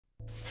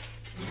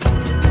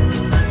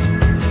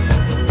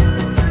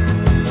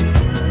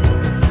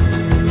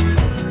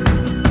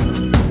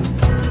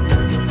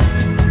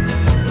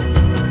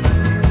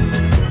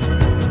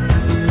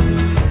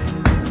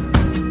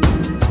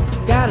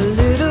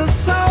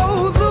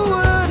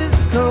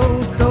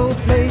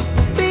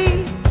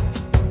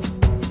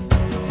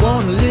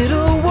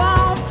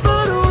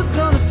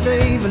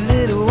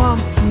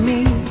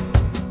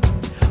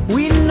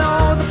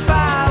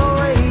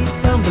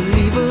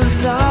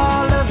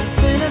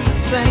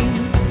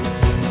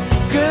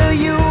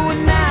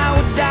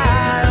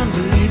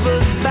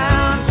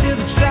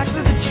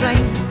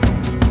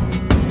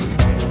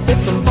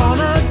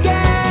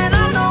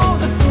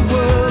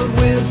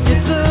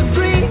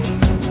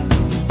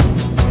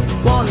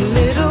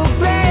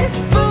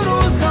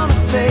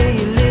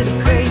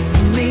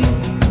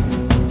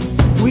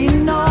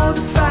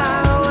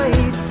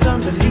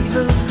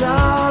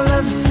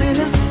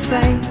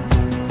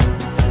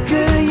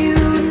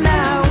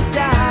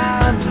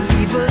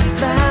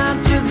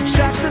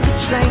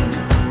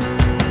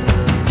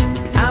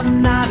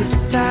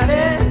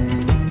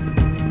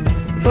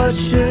But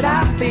should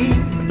I be?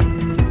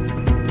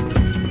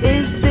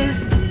 Is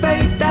this the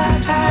fate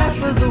that half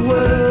of the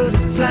world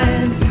is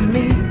planned for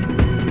me?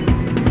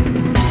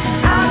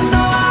 I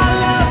know I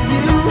love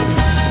you,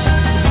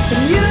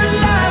 and you'd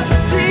love to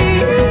see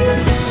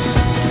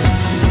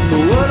the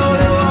world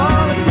only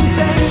water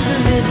contains a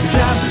little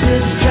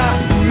drop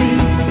for me.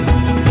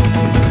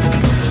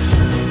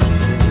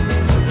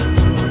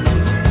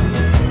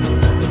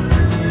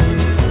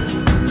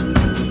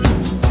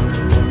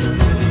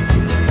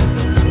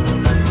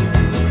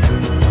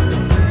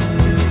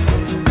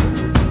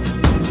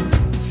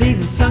 See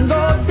the sun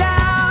go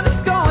down, it's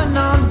going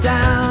on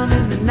down,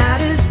 and the night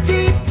is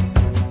deep.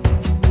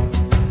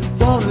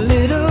 Want a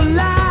little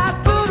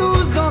light, but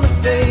who's gonna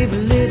save a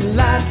little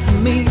light for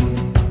me?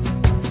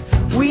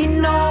 We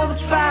know the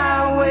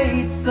fire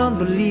waits,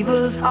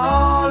 unbelievers,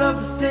 all of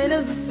the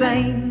sinners the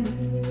same.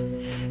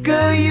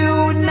 Girl,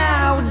 you and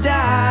I would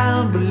die,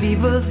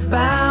 unbelievers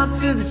bound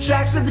to the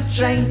tracks of the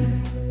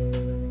train.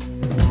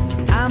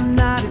 I'm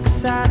not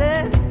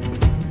excited,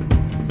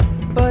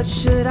 but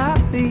should I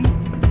be?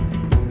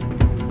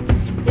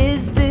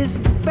 Is this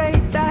the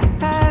fate that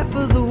half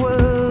of the world